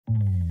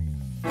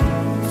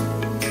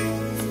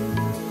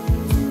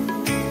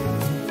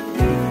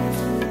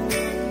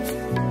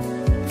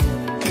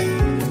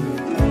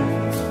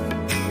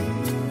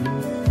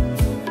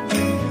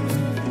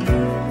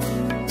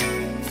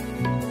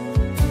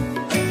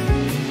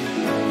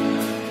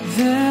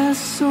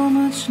so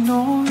much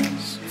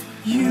noise,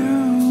 you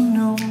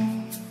know.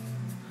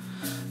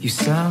 You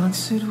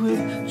silence it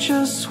with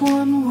just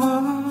one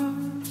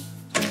word.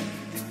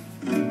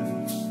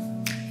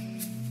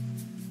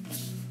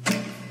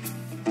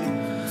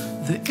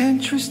 The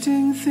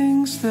interesting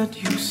things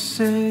that you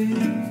say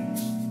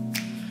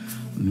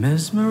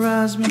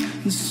mesmerize me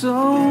in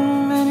so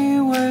many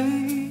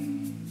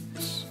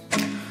ways.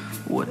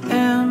 What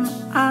am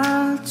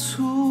I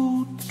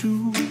to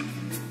do?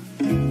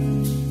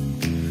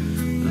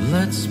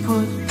 Let's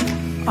put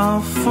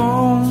our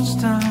phones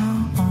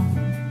down.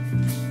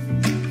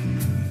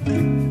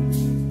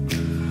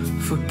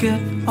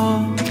 Forget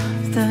all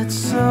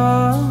that's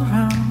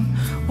around.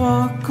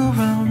 Walk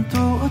around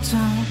through a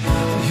town.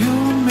 You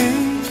and me,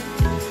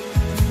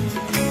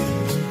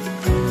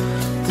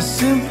 the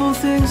simple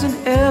things and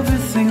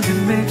everything that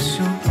makes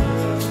your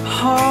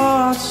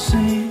heart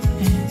sing.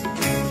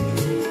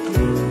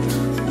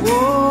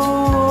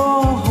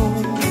 Whoa,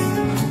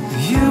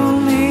 you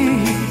and me.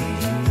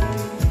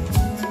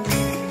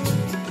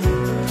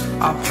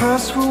 I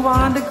press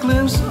rewind, a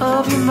glimpse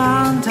of your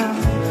mind. I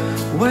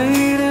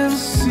wait and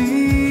see.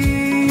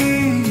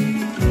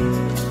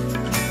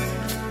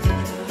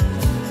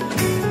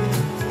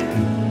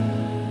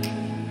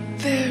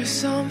 There's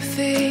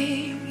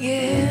something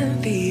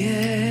in the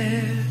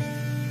air,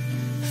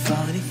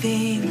 funny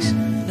things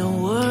no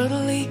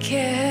worldly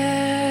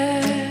cares.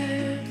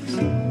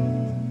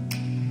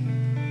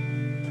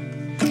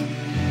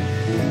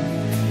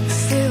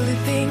 Silly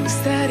things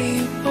that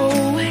you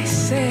always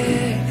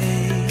say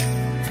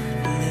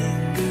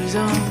lingers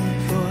on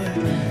for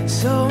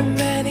so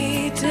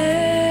many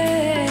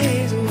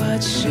days.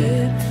 What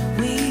should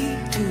we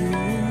do?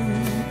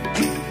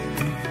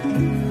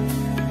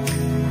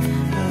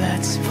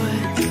 Let's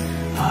put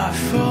our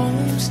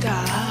phones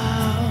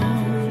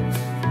down.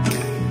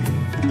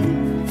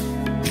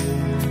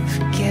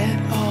 Forget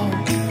all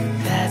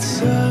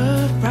that's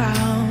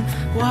around.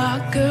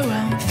 Walk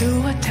around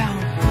through a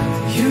town.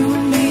 You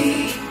and me,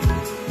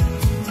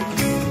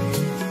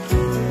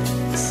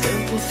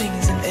 simple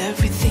things and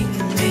everything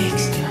that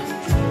makes your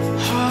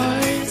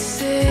heart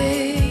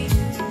sing.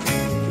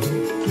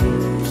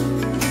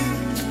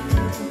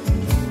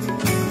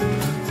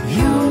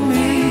 You and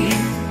me,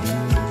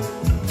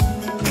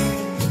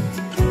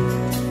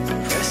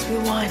 press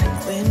rewind, a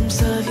glimpse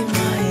of your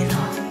mind.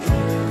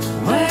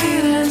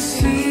 Wait and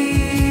see.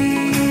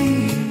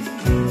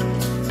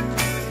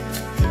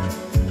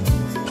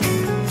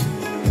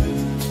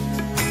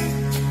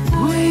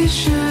 We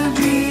should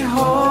be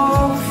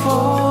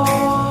hopeful.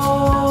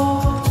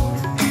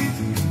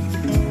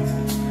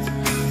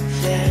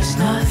 There's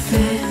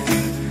nothing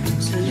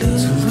to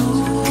lose.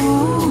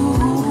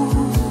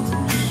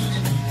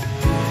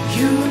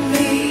 You and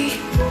me,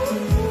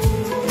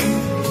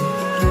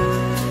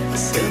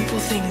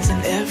 simple things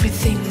and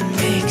everything that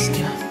makes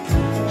your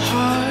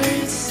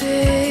heart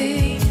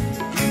sing.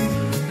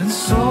 And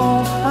so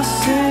I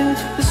sing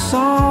the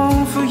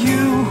song for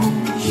you.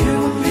 You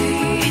and me,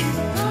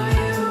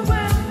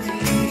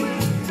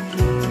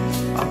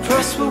 I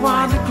press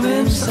rewind, a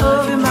glimpse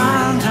of your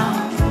mind.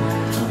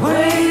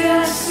 Wait